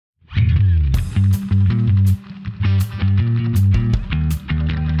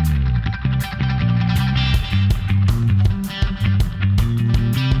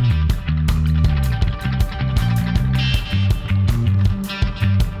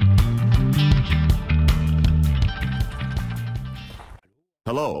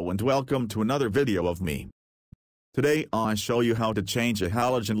and welcome to another video of me. Today I show you how to change a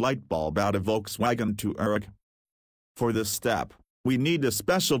halogen light bulb out of Volkswagen Touareg. For this step, we need a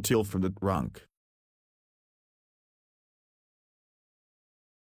special tool from the trunk.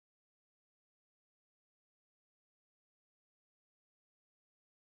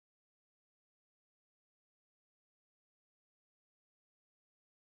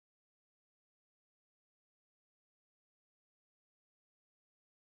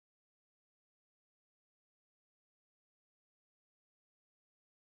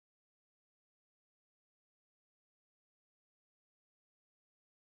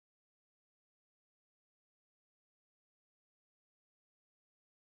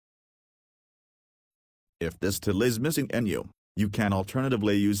 If this tool is missing in you can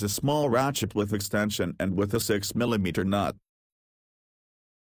alternatively use a small ratchet with extension and with a 6mm nut.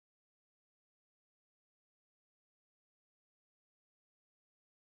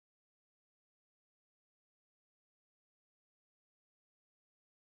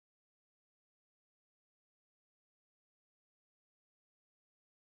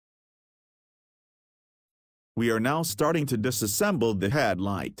 We are now starting to disassemble the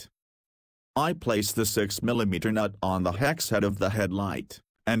headlight. I place the 6mm nut on the hex head of the headlight,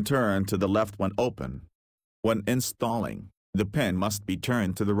 and turn to the left when open. When installing, the pin must be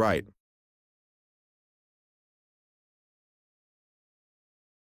turned to the right.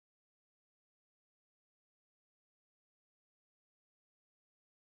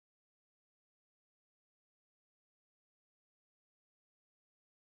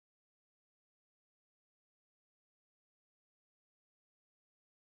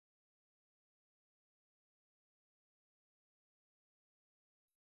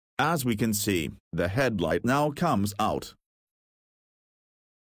 As we can see, the headlight now comes out.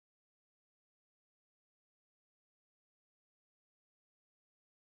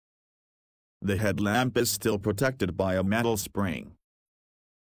 The headlamp is still protected by a metal spring.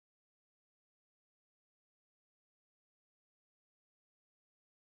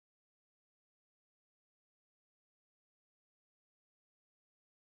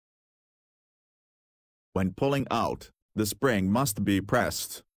 When pulling out, the spring must be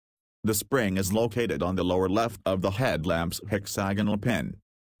pressed. The spring is located on the lower left of the headlamp's hexagonal pin.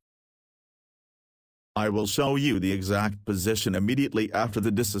 I will show you the exact position immediately after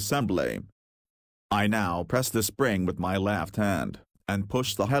the disassembly. I now press the spring with my left hand, and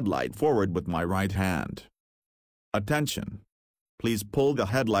push the headlight forward with my right hand. Attention! Please pull the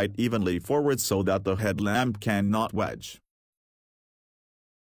headlight evenly forward so that the headlamp cannot wedge.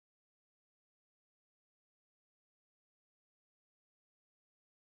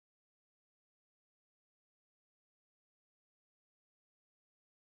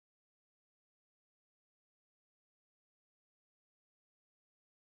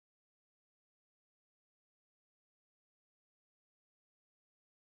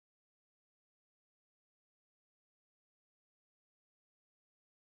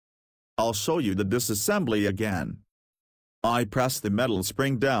 I'll show you the disassembly again. I press the metal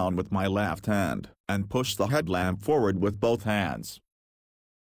spring down with my left hand, and push the headlamp forward with both hands.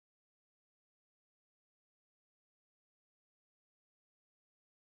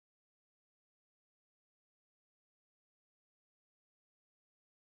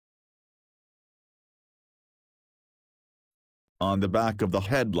 On the back of the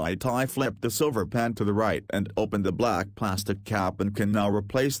headlight I flip the silver pan to the right and open the black plastic cap and can now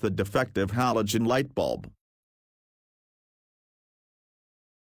replace the defective halogen light bulb.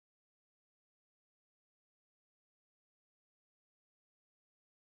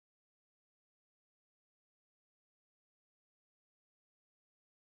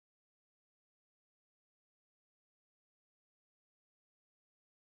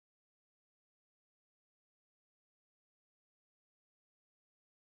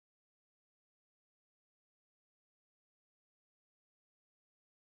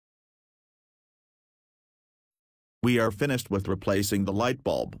 We are finished with replacing the light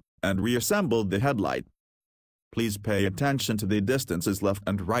bulb, and reassembled the headlight. Please pay attention to the distances left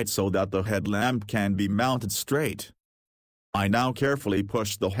and right so that the headlamp can be mounted straight. I now carefully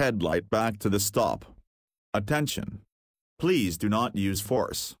push the headlight back to the stop. Attention! Please do not use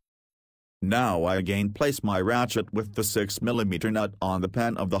force. Now I again place my ratchet with the 6mm nut on the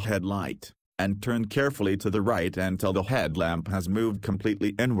pen of the headlight, and turn carefully to the right until the headlamp has moved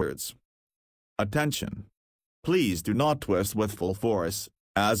completely inwards. Attention! Please do not twist with full force,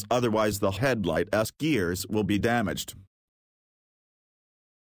 as otherwise the headlight's gears will be damaged.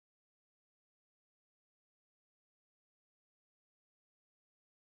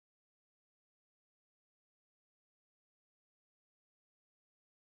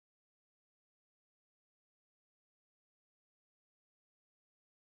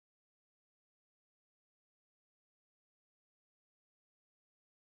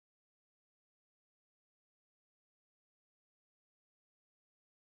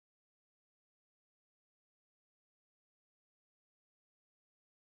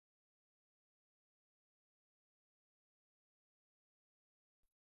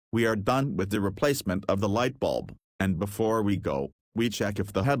 We are done with the replacement of the light bulb, and before we go, we check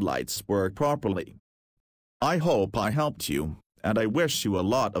if the headlights work properly. I hope I helped you, and I wish you a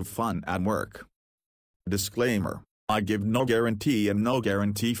lot of fun at work. Disclaimer: I give no guarantee and no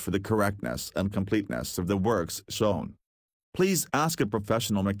guarantee for the correctness and completeness of the works shown. Please ask a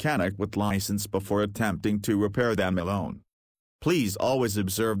professional mechanic with license before attempting to repair them alone. Please always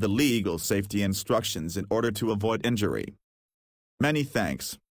observe the legal safety instructions in order to avoid injury. Many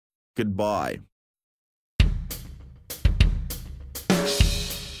thanks. Goodbye.